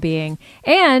total well-being.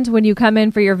 And when you come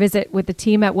in for your visit with the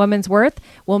team at Woman's Worth,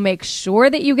 we'll make sure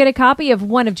that you get a copy of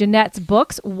one of Jeanette's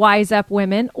books, Wise Up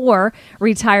Women or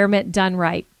Retirement Done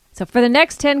Right. So for the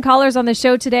next 10 callers on the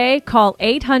show today, call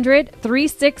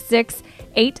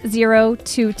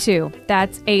 800-366-8022.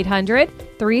 That's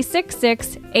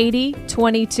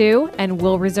 800-366-8022, and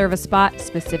we'll reserve a spot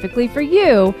specifically for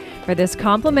you for this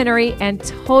complimentary and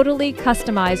totally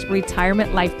customized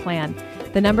retirement life plan.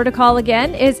 The number to call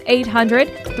again is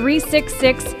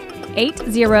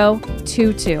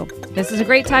 800-366-8022. This is a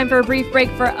great time for a brief break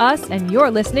for us, and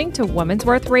you're listening to Woman's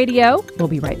Worth Radio. We'll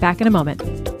be right back in a moment.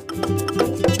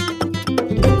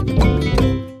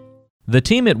 The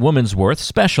team at Woman's Worth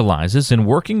specializes in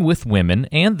working with women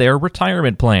and their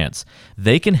retirement plans.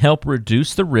 They can help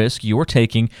reduce the risk you're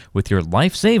taking with your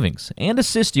life savings and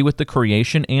assist you with the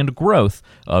creation and growth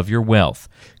of your wealth.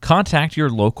 Contact your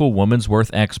local Woman's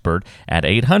Worth expert at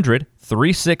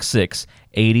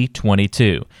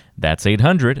 800-366-8022. That's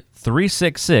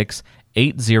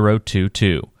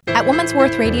 800-366-8022. At Woman's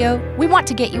Worth Radio, we want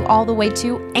to get you all the way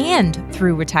to and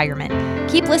through retirement.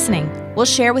 Keep listening. We'll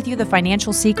share with you the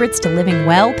financial secrets to living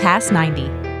well past 90.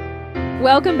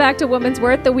 Welcome back to Woman's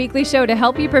Worth, the weekly show to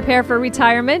help you prepare for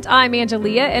retirement. I'm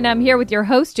Angelia, and I'm here with your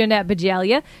host, Jeanette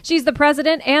Bajalia. She's the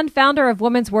president and founder of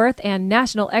Woman's Worth and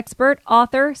national expert,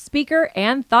 author, speaker,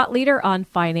 and thought leader on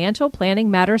financial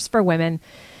planning matters for women.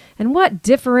 And what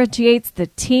differentiates the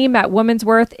team at Woman's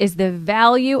Worth is the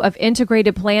value of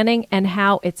integrated planning and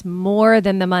how it's more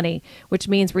than the money, which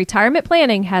means retirement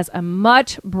planning has a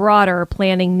much broader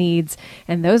planning needs,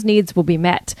 and those needs will be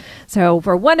met. So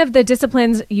for one of the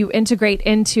disciplines you integrate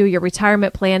into your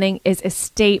retirement planning is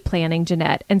estate planning,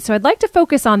 Jeanette. And so I'd like to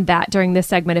focus on that during this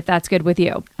segment, if that's good with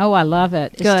you. Oh, I love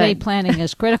it. Good. Estate planning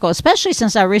is critical, especially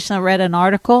since I recently read an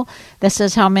article that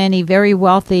says how many very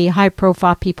wealthy,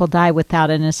 high-profile people die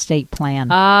without an estate plan.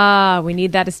 We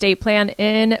need that estate plan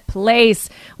in place.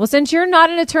 Well, since you're not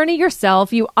an attorney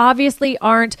yourself, you obviously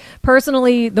aren't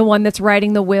personally the one that's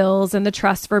writing the wills and the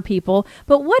trusts for people,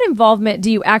 but what involvement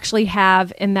do you actually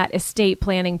have in that estate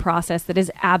planning process that is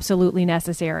absolutely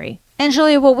necessary?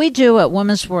 Angelia, what we do at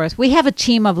Woman's Worth, we have a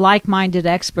team of like-minded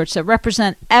experts that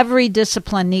represent every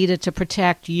discipline needed to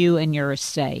protect you and your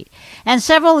estate. And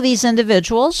several of these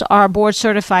individuals are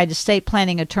board-certified estate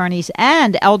planning attorneys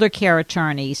and elder care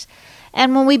attorneys.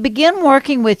 And when we begin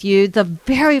working with you, the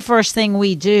very first thing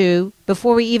we do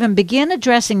before we even begin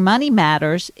addressing money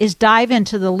matters is dive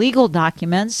into the legal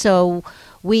documents. So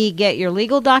we get your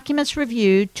legal documents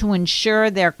reviewed to ensure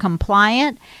they're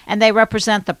compliant and they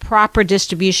represent the proper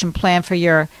distribution plan for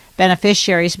your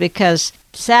beneficiaries, because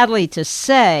sadly to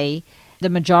say, the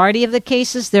majority of the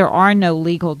cases, there are no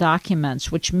legal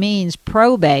documents, which means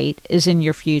probate is in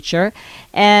your future.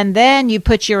 And then you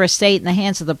put your estate in the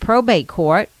hands of the probate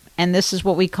court, and this is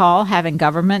what we call having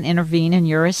government intervene in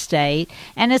your estate.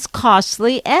 And it's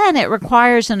costly, and it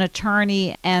requires an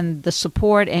attorney, and the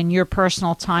support and your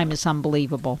personal time is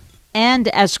unbelievable. And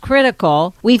as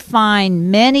critical, we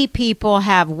find many people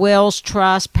have wills,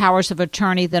 trusts, powers of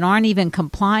attorney that aren't even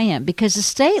compliant because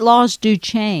estate laws do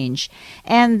change.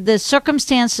 And the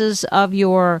circumstances of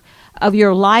your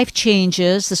life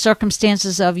changes, the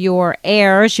circumstances of your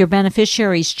heirs, your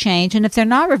beneficiaries change. And if they're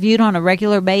not reviewed on a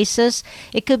regular basis,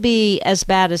 it could be as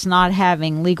bad as not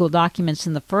having legal documents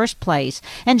in the first place.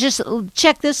 And just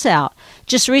check this out.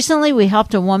 Just recently, we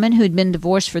helped a woman who'd been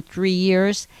divorced for 3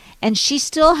 years, and she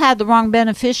still had the wrong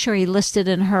beneficiary listed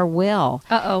in her will.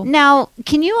 Uh-oh. Now,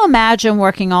 can you imagine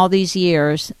working all these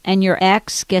years and your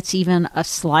ex gets even a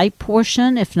slight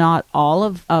portion, if not all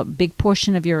of a big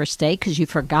portion of your estate because you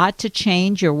forgot to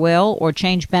change your will or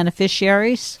change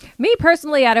beneficiaries? Me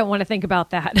personally, I don't want to think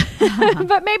about that.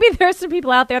 But maybe there's some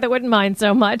people out there that wouldn't mind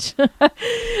so much.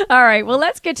 All right, well,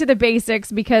 let's get to the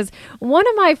basics, because one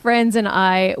of my friends and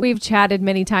I, we've chatted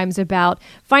many times about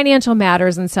financial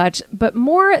matters and such, but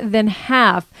more than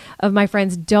half of my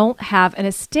friends don't have an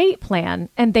estate plan,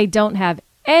 and they don't have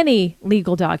any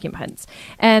legal documents,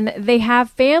 and they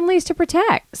have families to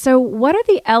protect. So what are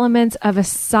the elements of a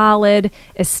solid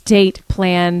estate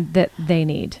plan that they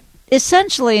need?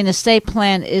 Essentially, an estate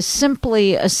plan is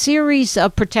simply a series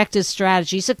of protective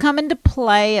strategies that come into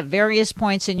play at various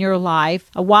points in your life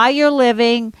while you're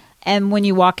living and when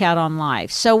you walk out on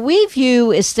life. So we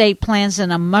view estate plans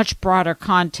in a much broader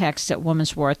context at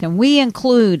Woman's Worth, and we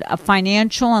include a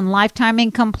financial and lifetime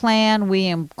income plan. We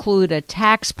include a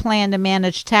tax plan to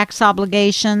manage tax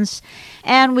obligations,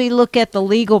 and we look at the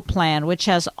legal plan, which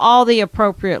has all the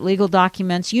appropriate legal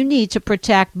documents you need to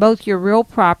protect both your real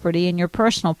property and your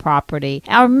personal property.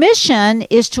 Our mission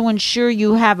is to ensure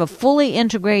you have a fully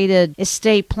integrated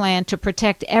estate plan to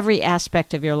protect every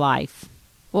aspect of your life.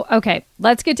 Well, okay,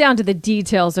 let's get down to the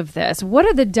details of this. What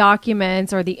are the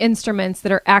documents or the instruments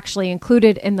that are actually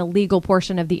included in the legal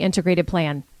portion of the integrated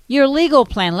plan? Your legal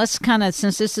plan, let's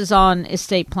since this is on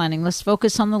estate planning, let's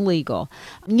focus on the legal.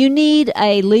 You need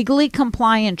a legally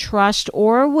compliant trust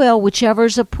or a will, whichever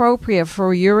is appropriate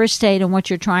for your estate and what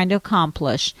you're trying to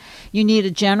accomplish. You need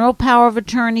a general power of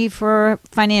attorney for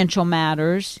financial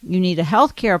matters. You need a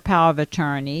healthcare power of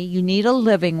attorney. You need a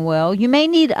living will. You may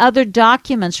need other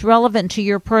documents relevant to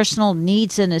your personal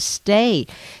needs and estate,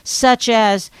 such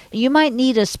as you might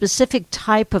need a specific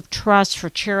type of trust for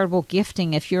charitable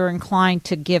gifting if you're inclined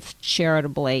to give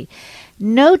charitably.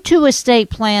 No two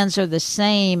estate plans are the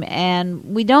same,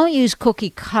 and we don't use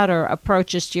cookie-cutter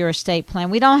approaches to your estate plan.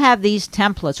 We don't have these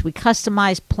templates. We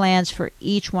customize plans for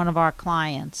each one of our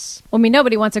clients. Well, I mean,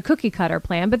 nobody wants a cookie-cutter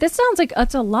plan, but this sounds like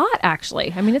it's a lot,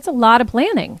 actually. I mean, it's a lot of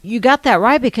planning. You got that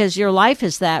right, because your life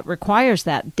requires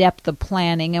that depth of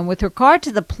planning. And with regard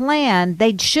to the plan,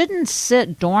 they shouldn't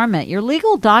sit dormant. Your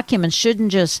legal documents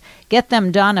shouldn't just get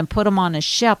them done and put them on a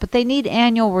shelf, but they need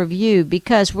annual review,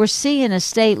 because we're seeing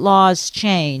estate laws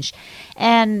change.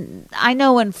 And I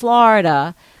know in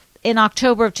Florida, in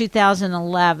October of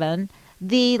 2011,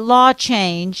 the law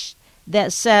changed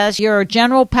that says your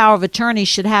general power of attorney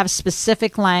should have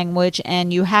specific language,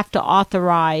 and you have to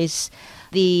authorize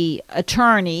the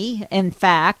attorney, in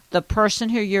fact, the person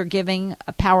who you're giving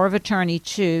a power of attorney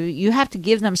to, you have to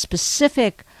give them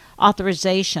specific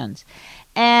authorizations.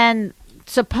 And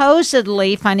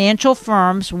supposedly, financial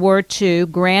firms were to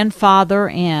grandfather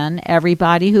in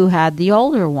everybody who had the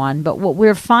older one. But what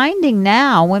we're finding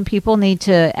now, when people need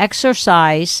to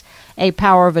exercise a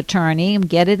power of attorney and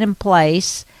get it in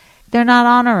place, they're not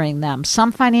honoring them.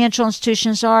 Some financial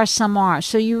institutions are, some aren't.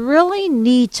 So you really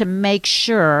need to make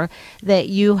sure that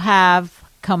you have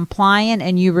compliant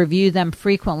and you review them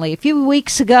frequently. A few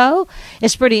weeks ago,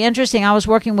 it's pretty interesting. I was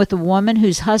working with a woman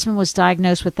whose husband was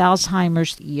diagnosed with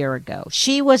Alzheimer's a year ago.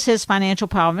 She was his financial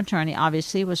power of attorney.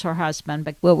 Obviously, it was her husband.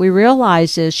 But what we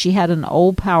realized is she had an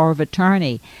old power of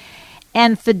attorney.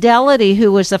 And Fidelity,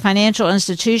 who was the financial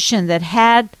institution that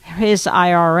had his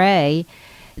IRA,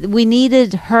 we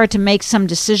needed her to make some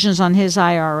decisions on his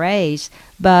IRAs,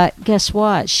 but guess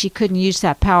what? She couldn't use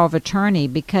that power of attorney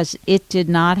because it did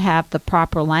not have the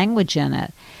proper language in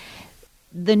it.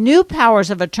 The new powers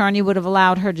of attorney would have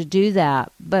allowed her to do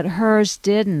that, but hers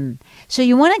didn't. So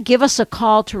you want to give us a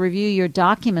call to review your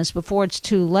documents before it's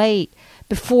too late,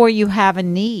 before you have a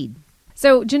need.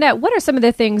 So, Jeanette, what are some of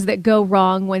the things that go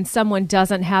wrong when someone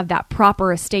doesn't have that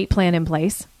proper estate plan in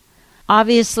place?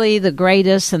 Obviously, the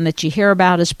greatest and that you hear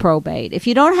about is probate. If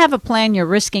you don't have a plan, you're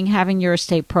risking having your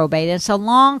estate probated. It's a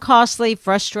long, costly,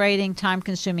 frustrating,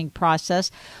 time-consuming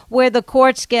process where the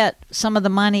courts get some of the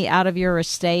money out of your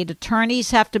estate.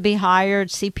 Attorneys have to be hired,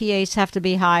 CPAs have to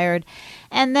be hired,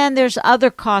 and then there's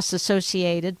other costs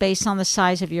associated based on the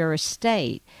size of your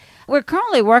estate. We're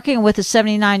currently working with a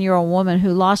 79-year-old woman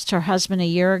who lost her husband a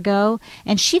year ago,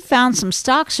 and she found some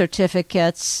stock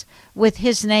certificates with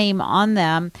his name on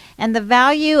them, and the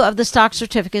value of the stock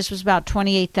certificates was about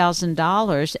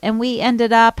 $28,000, and we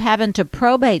ended up having to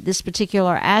probate this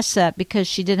particular asset because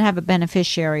she didn't have a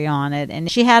beneficiary on it, and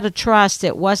she had a trust.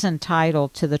 It wasn't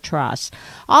entitled to the trust.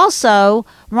 Also,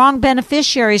 wrong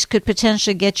beneficiaries could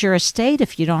potentially get your estate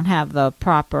if you don't have the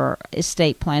proper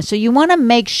estate plan. So you want to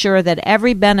make sure that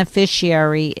every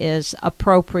beneficiary is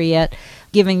appropriate,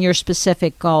 given your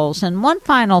specific goals. And one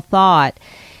final thought: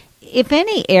 if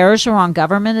any heirs are on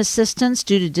government assistance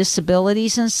due to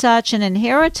disabilities and such, an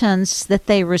inheritance that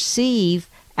they receive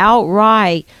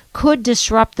outright could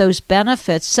disrupt those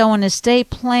benefits. So an estate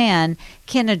plan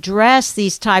can address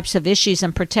these types of issues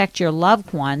and protect your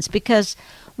loved ones, because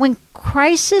when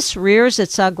crisis rears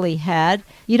its ugly head,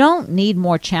 you don't need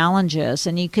more challenges,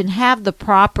 and you can have the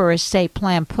proper estate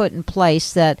plan put in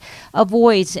place that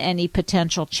avoids any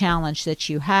potential challenge that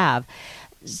you have.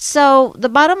 So the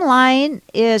bottom line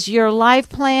is your life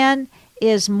plan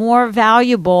is more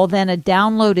valuable than a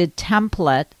downloaded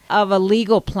template of a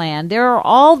legal plan. There are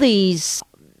all these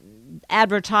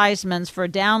advertisements for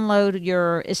download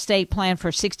your estate plan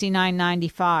for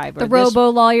 $69.95. The robo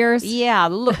lawyers. Yeah,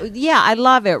 I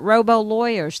love it. Robo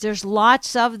lawyers. There's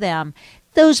lots of them.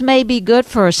 Those may be good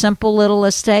for a simple little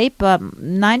estate, but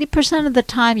 90% of the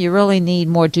time you really need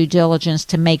more due diligence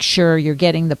to make sure you're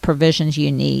getting the provisions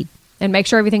you need. And make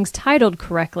sure everything's titled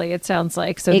correctly, it sounds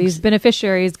like. So these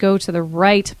beneficiaries go to the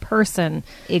right person.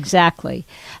 Exactly.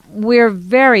 We're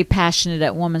very passionate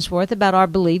at Woman's Worth about our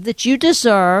belief that you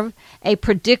deserve a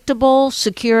predictable,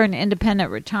 secure, and independent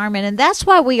retirement. And that's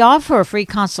why we offer a free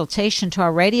consultation to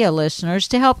our radio listeners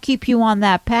to help keep you on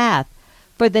that path.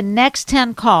 For the next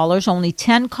 10 callers, only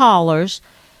 10 callers,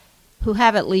 who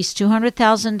have at least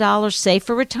 $200,000 saved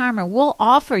for retirement, we'll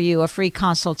offer you a free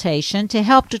consultation to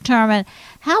help determine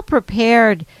how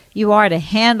prepared you are to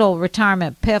handle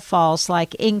retirement pitfalls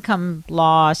like income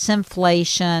loss,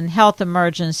 inflation, health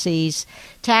emergencies,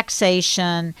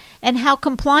 taxation, and how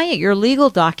compliant your legal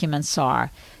documents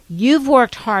are. You've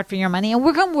worked hard for your money, and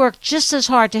we're going to work just as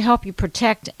hard to help you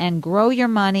protect and grow your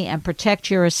money and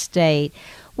protect your estate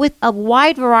with a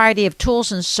wide variety of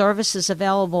tools and services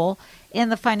available in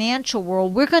the financial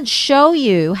world. We're going to show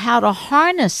you how to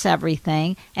harness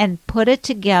everything and put it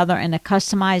together in a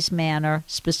customized manner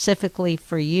specifically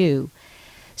for you.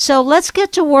 So let's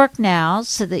get to work now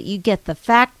so that you get the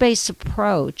fact-based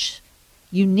approach.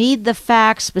 You need the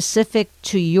facts specific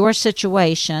to your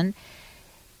situation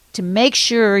to make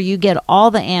sure you get all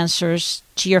the answers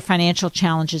to your financial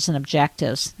challenges and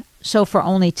objectives. So for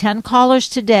only 10 callers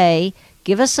today,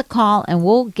 give us a call and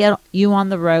we'll get you on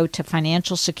the road to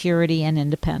financial security and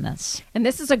independence. And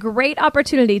this is a great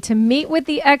opportunity to meet with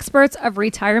the experts of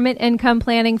retirement income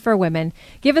planning for women.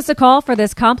 Give us a call for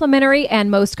this complimentary and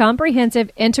most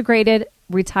comprehensive integrated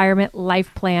retirement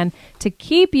life plan to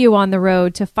keep you on the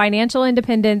road to financial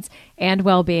independence and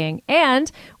well-being.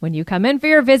 And when you come in for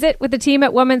your visit with the team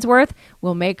at Woman's Worth,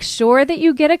 we'll make sure that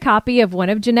you get a copy of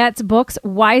one of Jeanette's books,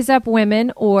 Wise Up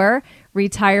Women or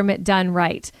Retirement Done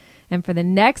Right. And for the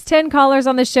next 10 callers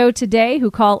on the show today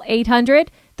who call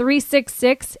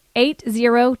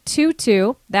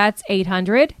 800-366-8022, that's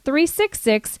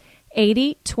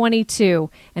 800-366-8022.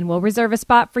 And we'll reserve a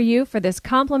spot for you for this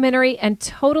complimentary and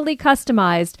totally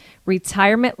customized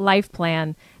retirement life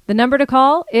plan. The number to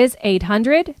call is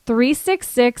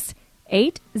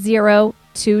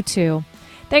 800-366-8022.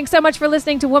 Thanks so much for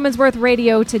listening to Woman's Worth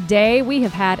Radio today. We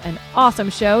have had an awesome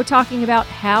show talking about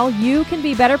how you can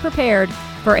be better prepared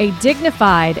for a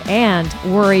dignified and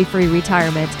worry-free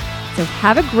retirement. So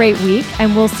have a great week,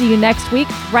 and we'll see you next week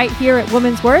right here at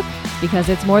Woman's Worth, because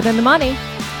it's more than the money.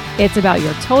 It's about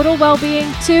your total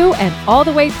well-being to and all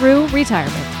the way through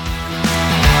retirement.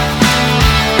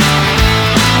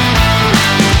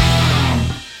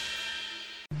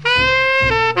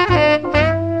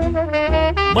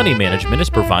 Money management is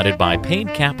provided by Payne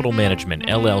Capital Management,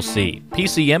 LLC.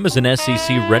 PCM is an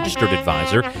SEC-registered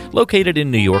advisor located in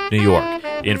New York, New York.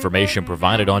 Information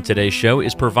provided on today's show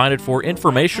is provided for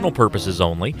informational purposes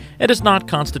only and does not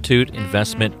constitute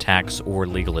investment, tax, or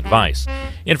legal advice.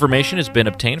 Information has been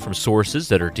obtained from sources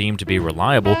that are deemed to be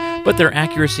reliable, but their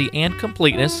accuracy and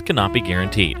completeness cannot be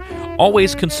guaranteed.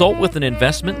 Always consult with an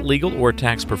investment, legal, or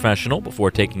tax professional before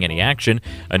taking any action.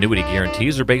 Annuity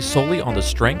guarantees are based solely on the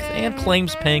strength and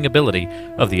claims-paying ability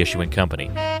of the issuing company.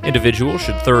 Individuals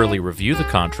should thoroughly review the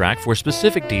contract for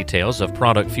specific details of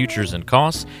product features and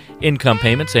costs. Income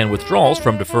payments and withdrawals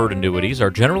from deferred annuities are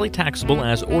generally taxable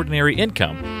as ordinary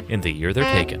income in the year they're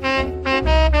taken.